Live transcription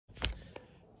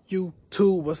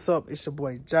YouTube, what's up? It's your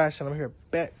boy Josh, and I'm here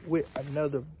back with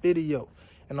another video.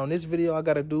 And on this video, I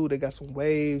got a dude that got some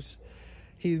waves.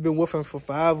 He's been woofing for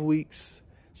 5 weeks.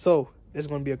 So it's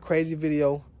gonna be a crazy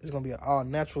video. It's gonna be an all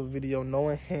natural video, no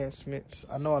enhancements.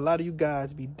 I know a lot of you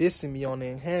guys be dissing me on the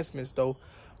enhancements though,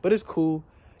 but it's cool,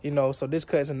 you know. So this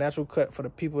cut is a natural cut for the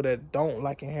people that don't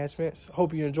like enhancements.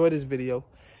 Hope you enjoy this video.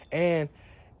 And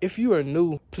if you are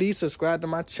new, please subscribe to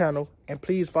my channel and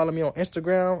please follow me on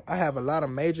Instagram. I have a lot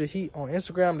of major heat on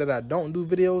Instagram that I don't do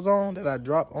videos on, that I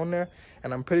drop on there.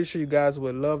 And I'm pretty sure you guys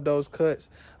would love those cuts.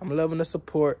 I'm loving the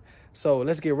support. So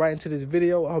let's get right into this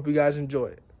video. I hope you guys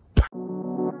enjoy it.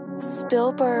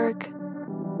 Spielberg.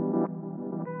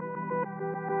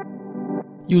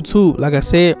 YouTube, like I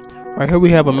said, right here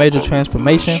we have a major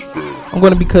transformation. I'm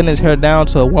going to be cutting his hair down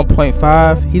to a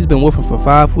 1.5. He's been woofing for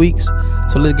 5 weeks.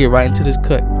 So let's get right into this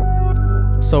cut.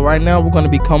 So right now we're going to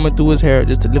be combing through his hair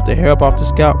just to lift the hair up off the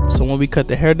scalp. So when we cut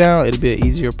the hair down, it'll be an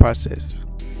easier process.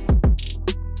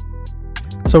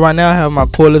 So right now I have my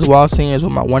cordless wall seniors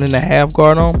with my 1.5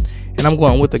 guard on. And I'm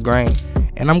going with the grain.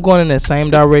 And I'm going in the same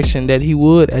direction that he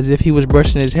would as if he was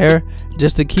brushing his hair,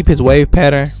 just to keep his wave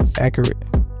pattern accurate.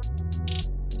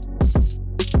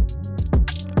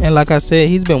 And like I said,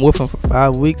 he's been woofing for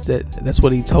 5 weeks. That's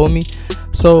what he told me.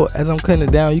 So as I'm cutting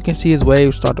it down, you can see his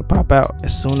waves start to pop out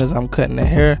as soon as I'm cutting the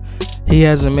hair. He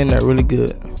has them in there really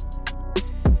good.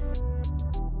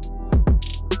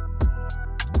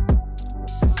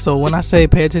 So when I say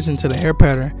pay attention to the hair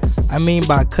pattern, I mean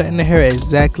by cutting the hair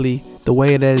exactly the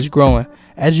way that it's growing.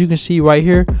 As you can see right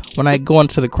here, when I go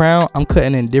into the crown, I'm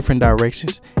cutting in different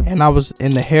directions, and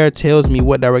the hair tells me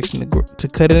what direction to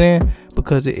cut it in,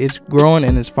 because it's growing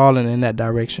and it's falling in that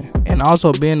direction. And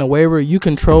also, being a waver, you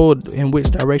control in which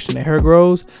direction the hair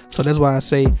grows, so that's why I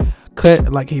say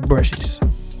cut like he brushes.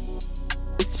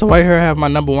 So right here I have my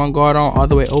number 1 guard on all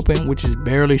the way open, which is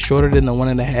barely shorter than the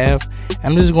 1.5.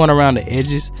 I'm just going around the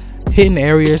edges, hitting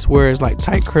areas where it's like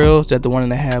tight curls that the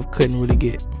 1.5 couldn't really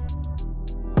get.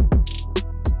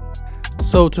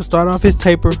 So to start off his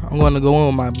taper, I'm going to go in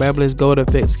with my Barber Gold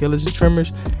Effect skeleton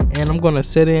trimmers, and I'm going to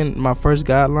set in my first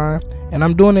guideline, and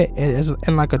I'm doing it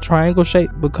in like a triangle shape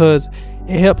because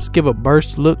it helps give a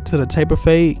burst look to the taper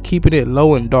fade, keeping it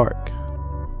low and dark.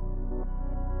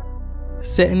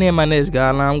 Setting in my next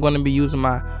guideline, I'm going to be using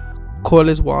my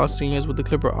cordless wall seniors with the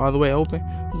clipper all the way open,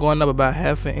 going up about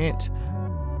 1/2 inch.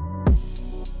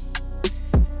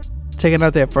 Taking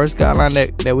out that first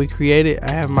guideline that we created,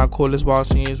 I have my cordless wall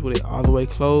seniors with it all the way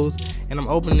closed, and I'm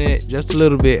opening it just a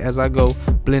little bit as I go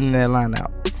blending that line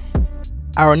out.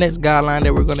 Our next guideline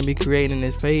that we're going to be creating in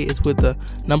this fade is with the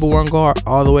number 1 guard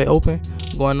all the way open,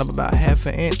 going up about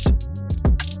 1/2 inch.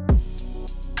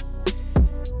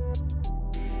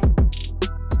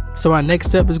 So our next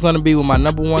step is going to be with my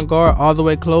number 1 guard all the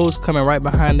way closed, coming right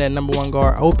behind that number 1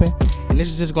 guard open, and this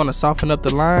is just going to soften up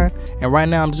the line. And right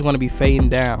now I'm just going to be fading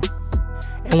down.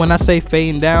 And when I say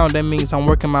fading down, that means I'm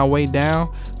working my way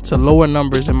down to lower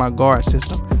numbers in my guard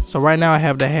system. So right now I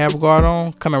have the 1/2 guard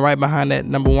on, coming right behind that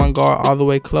number 1 guard all the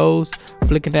way closed,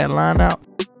 flicking that line out.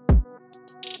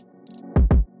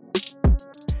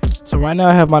 So right now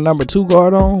I have my number 2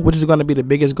 guard on, which is going to be the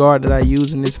biggest guard that I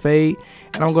use in this fade.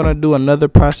 And I'm going to do another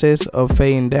process of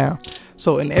fading down.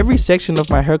 So in every section of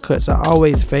my haircuts, I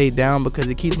always fade down because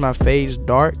it keeps my fades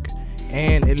dark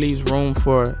and it leaves room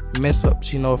for mess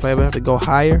ups, you know, if I ever have to go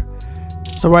higher.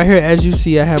 So right here, as you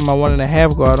see, I have my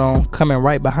 1.5 guard on, coming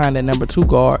right behind that number 2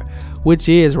 guard, which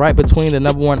is right between the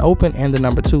number 1 open and the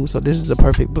number 2. So this is a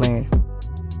perfect blend.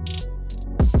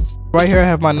 Right here I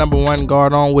have my number 1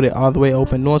 guard on with it all the way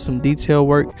open, doing some detail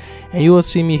work, and you will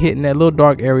see me hitting that little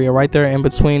dark area right there in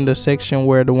between the section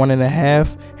where the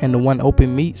 1.5 and the 1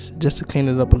 open meets, just to clean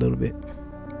it up a little bit.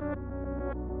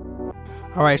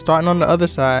 Alright, starting on the other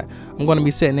side, I'm going to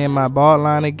be setting in my bald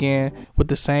line again with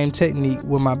the same technique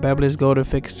with my Barber Gold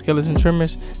Effect skeleton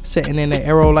trimmers, setting in an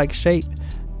arrow like shape.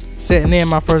 Setting in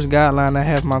my first guideline, I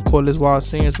have my cordless wall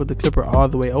seniors with the clipper all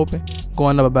the way open,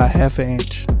 going up about 1/2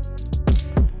 inch.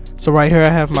 So right here I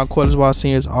have my cordless wall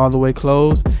seniors all the way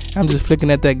closed. I'm just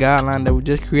flicking at that guideline that we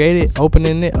just created,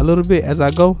 opening it a little bit as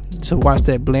I go to watch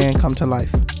that blend come to life.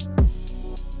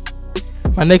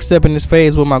 My next step in this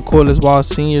phase with my cordless wall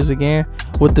seniors again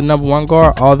with the number 1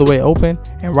 guard all the way open,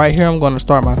 and right here I'm going to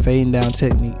start my fading down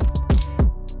technique.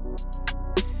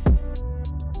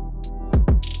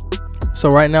 So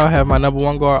right now I have my number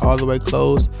 1 guard all the way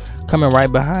closed, coming right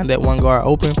behind that 1 guard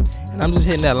open, and I'm just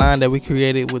hitting that line that we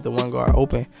created with the 1 guard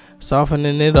open,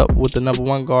 softening it up with the number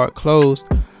 1 guard closed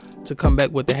to come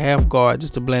back with the 1/2 guard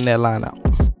just to blend that line out.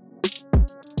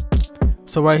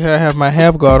 So right here I have my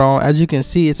half guard on. As you can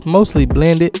see, it's mostly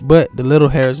blended, but the little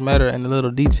hairs matter and the little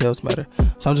details matter.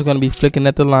 So I'm just going to be flicking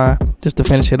at the line just to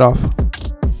finish it off.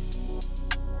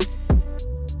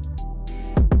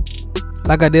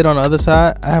 Like I did on the other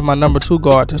side, I have my number 2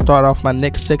 guard to start off my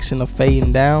next section of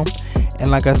fading down.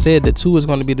 And like I said, the 2 is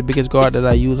going to be the biggest guard that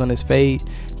I use on this fade,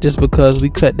 just because we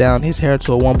cut down his hair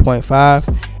to a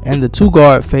 1.5 and the 2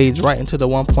 guard fades right into the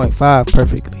 1.5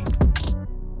 perfectly.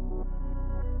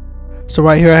 So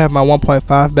right here I have my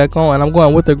 1.5 back on, and I'm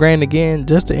going with the grain again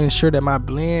just to ensure that my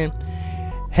blend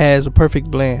has a perfect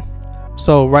blend.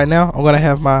 So right now I'm going to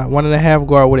have my 1.5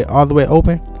 guard with it all the way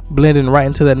open, blending right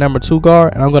into that number 2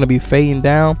 guard, and I'm going to be fading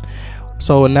down.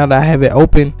 So now that I have it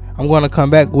open, I'm going to come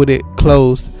back with it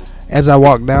closed as I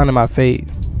walk down in my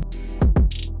fade.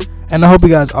 And I hope you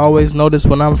guys always notice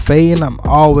when I'm fading, I'm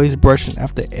always brushing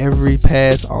after every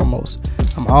pass almost.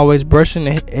 I'm always brushing.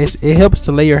 It helps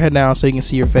to lay your hair down so you can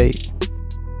see your fade.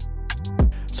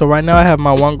 So right now I have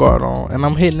my 1 guard on, and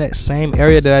I'm hitting that same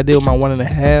area that I did with my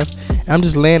 1.5. And I'm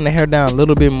just laying the hair down a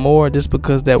little bit more just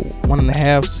because that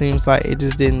 1.5 seems like it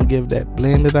just didn't give that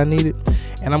blend that I needed.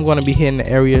 And I'm going to be hitting the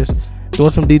areas,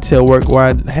 doing some detail work where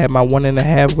I had my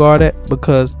 1.5 guard at,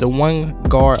 because the 1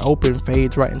 guard open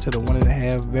fades right into the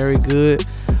 1.5 very good.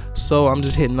 So I'm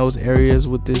just hitting those areas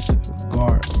with this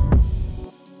guard.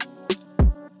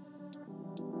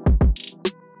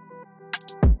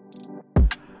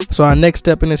 So our next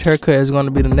step in this haircut is going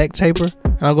to be the neck taper,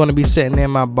 and I'm going to be setting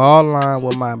in my bald line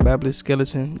with my Barber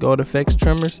Skeleton Gold Effects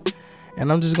trimmers,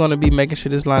 and I'm just going to be making sure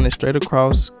this line is straight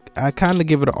across. I kind of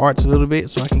give it an arch a little bit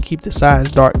so I can keep the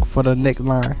sides dark for the neck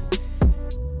line.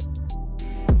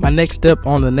 My next step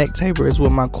on the neck taper is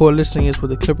with my cordless scissors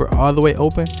with the clipper all the way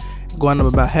open, going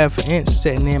up about 1/2 inch,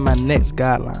 setting in my next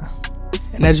guideline.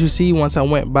 And as you see, once I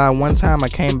went by one time, I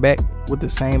came back with the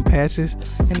same passes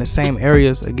in the same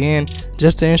areas again,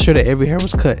 just to ensure that every hair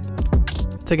was cut.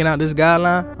 Taking out this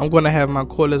guideline, I'm going to have my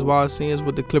cordless wall scissors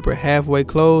with the clipper halfway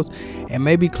closed, and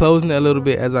maybe closing it a little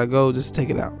bit as I go just to take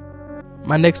it out.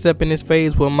 My next step in this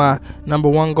phase with my number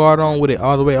 1 guard on with it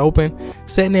all the way open,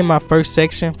 setting in my first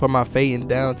section for my fading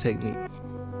down technique.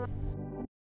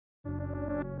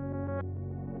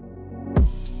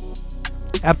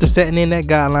 After setting in that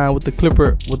guideline with the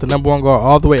clipper with the number 1 guard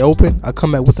all the way open, I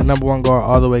come back with the number 1 guard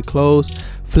all the way closed,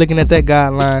 flicking at that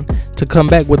guideline to come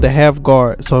back with the half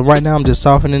guard. So right now I'm just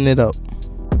softening it up.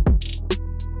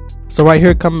 So right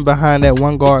here, coming behind that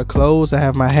 1 guard closed, I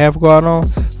have my half guard on,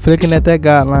 flicking at that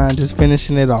guideline, just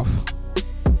finishing it off.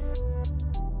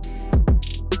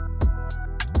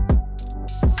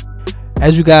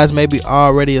 As you guys maybe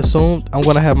already assumed, I'm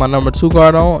going to have my number 2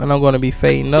 guard on, and I'm going to be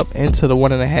fading up into the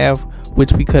 1.5,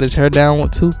 which we cut his hair down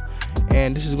with 2.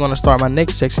 And this is going to start my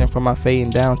next section for my fading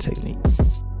down technique.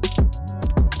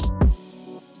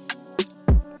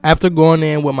 After going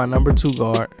in with my number 2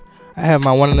 guard, I have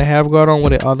my 1.5 guard on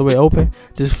with it all the way open,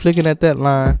 just flicking at that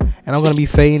line, and I'm going to be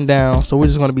fading down. So we're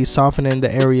just going to be softening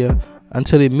the area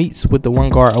until it meets with the 1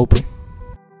 guard open.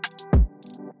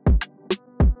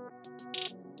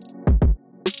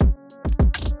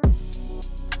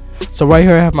 So right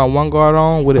here I have my 1 guard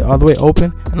on with it all the way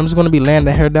open, and I'm just going to be laying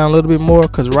the hair down a little bit more,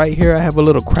 because right here I have a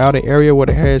little crowded area where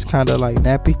the hair is kind of like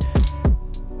nappy.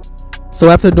 So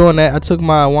after doing that, I took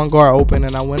my 1 guard open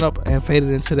and I went up and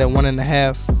faded into that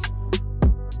 1.5.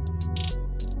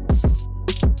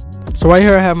 So right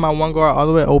here I have my 1 guard all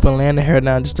the way open, laying the hair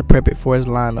down just to prep it for his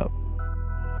lineup.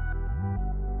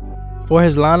 For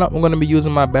his lineup, I'm going to be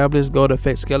using my Barber's Gold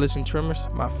Effects Skeleton trimmers,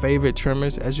 my favorite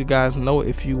trimmers, as you guys know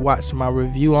if you watched my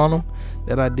review on them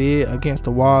that I did against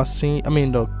the wall scene.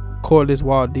 the cordless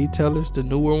wall detailers, the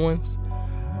newer ones.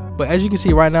 But as you can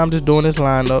see right now, I'm just doing this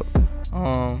lineup,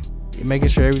 making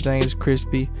sure everything is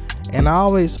crispy. And I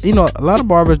always, a lot of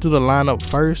barbers do the lineup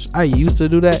first. I used to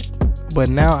do that, but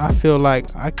now I feel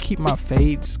like I keep my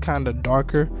fades kind of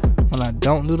darker when I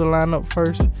don't do the lineup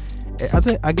first.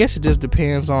 I guess it just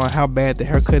depends on how bad the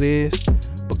haircut is,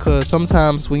 because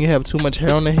sometimes when you have too much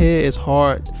hair on the head, it's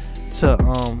hard to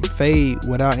fade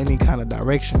without any kind of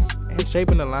direction. And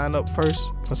shaping the lineup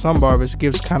first for some barbers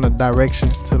gives kind of direction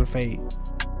to the fade.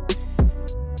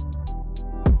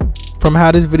 From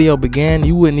how this video began,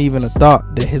 you wouldn't even have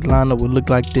thought that his lineup would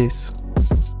look like this.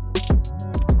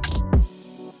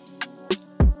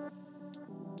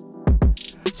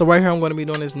 So right here I'm going to be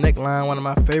doing this neckline. One of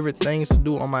my favorite things to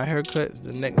do on my haircuts,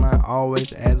 the neckline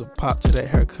always adds a pop to that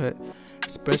haircut,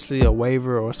 especially a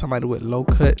waver or somebody with low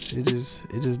cuts. It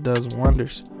just does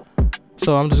wonders.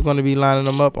 So I'm just going to be lining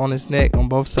them up on his neck on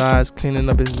both sides, cleaning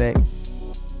up his neck.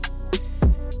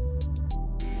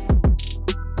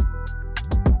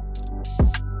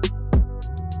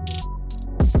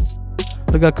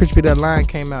 Look how crispy that line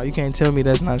came out. You can't tell me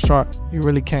that's not sharp. You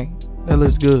really can't. That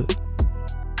looks good.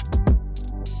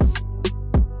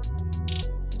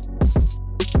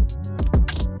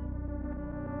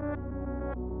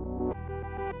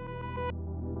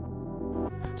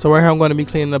 So right here I'm going to be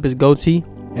cleaning up his goatee,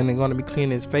 and then going to be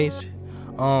cleaning his face.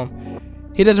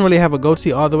 He doesn't really have a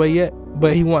goatee all the way yet,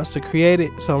 but he wants to create it.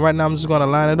 So right now I'm just going to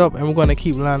line it up, and we're going to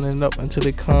keep lining it up until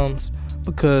it comes,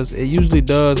 because it usually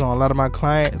does on a lot of my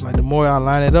clients. Like, the more I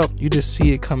line it up, you just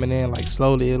see it coming in like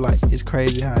slowly. It's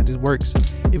crazy how it just works.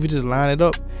 If you just line it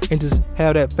up and just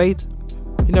have that faith,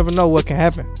 you never know what can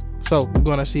happen. So we're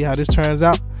going to see how this turns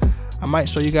out. I might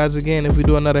show you guys again if we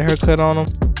do another haircut on him.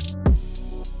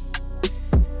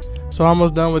 So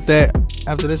almost done with that.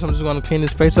 After this, I'm just going to clean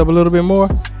his face up a little bit more.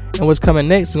 And what's coming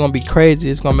next is going to be crazy.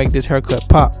 It's going to make this haircut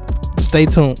pop. Just stay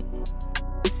tuned.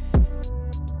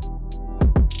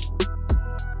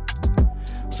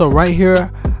 So right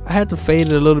here, I had to fade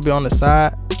it a little bit on the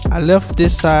side. I left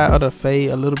this side of the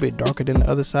fade a little bit darker than the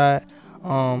other side.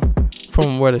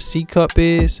 From where the C cup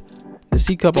is. The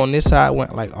C cup on this side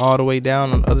went like all the way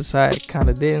down. On the other side, kind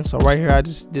of didn't. So right here, I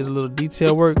just did a little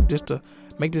detail work just to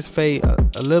make this fade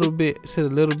a little bit, sit a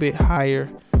little bit higher,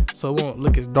 so it won't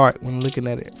look as dark when looking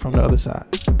at it from the other side.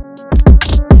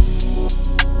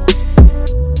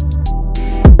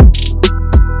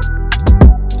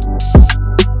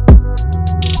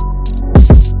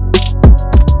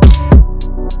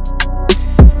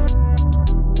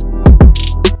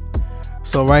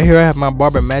 So right here I have my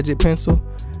Barber Magic pencil.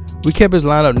 We kept his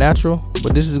line up natural,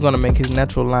 but this is going to make his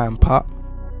natural line pop.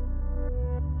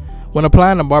 When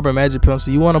applying the Barber Magic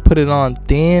pencil, you want to put it on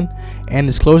thin and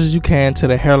as close as you can to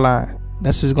the hairline.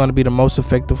 That's just going to be the most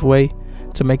effective way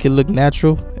to make it look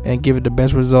natural and give it the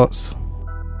best results.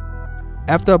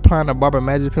 After applying the Barber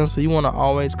Magic pencil, you want to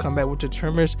always come back with your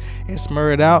trimmers and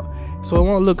smur it out so it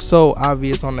won't look so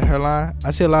obvious on the hairline.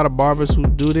 I see a lot of barbers who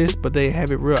do this, but they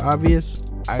have it real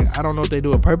obvious. I don't know if they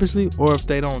do it purposely or if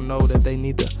they don't know that they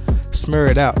need to smur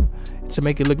it out to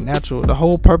make it look natural. The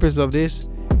whole purpose of this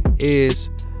is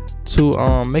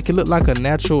to make it look like a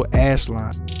natural ash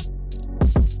line.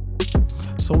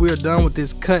 So we are done with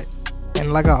this cut,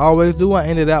 and like I always do, I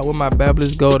ended out with my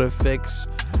Babyliss Gold Effects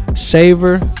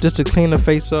shaver just to clean the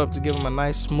face up, to give them a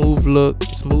nice smooth look,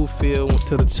 smooth feel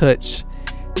to the touch,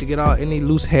 to get out any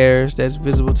loose hairs that's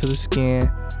visible to the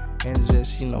skin, and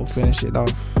just, you know, finish it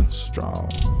off strong.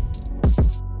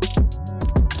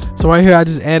 So right here I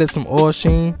just added some oil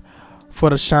sheen for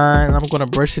the shine. I'm gonna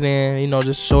brush it in, you know,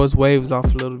 just show its waves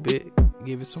off a little bit,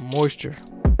 give it some moisture,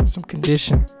 some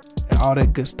condition, and all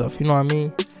that good stuff, you know what I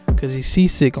mean, because he's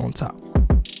seasick on top.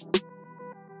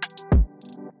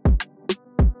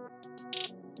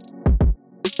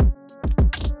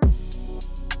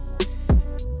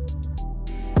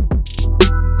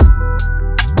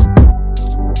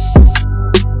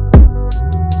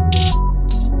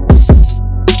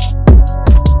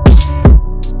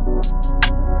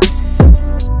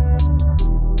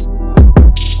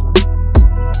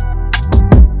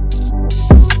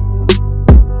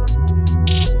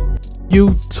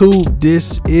 YouTube,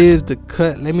 this is the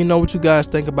cut. Let me know what you guys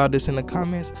think about this in the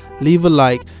comments. Leave a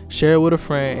like, share it with a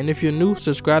friend, and if you're new,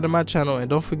 subscribe to my channel, and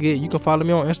don't forget you can follow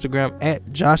me on Instagram at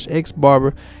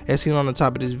Joshxbarber as seen on the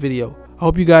top of this video. I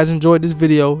hope you guys enjoyed this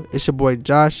video. It's your boy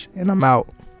Josh, and I'm out.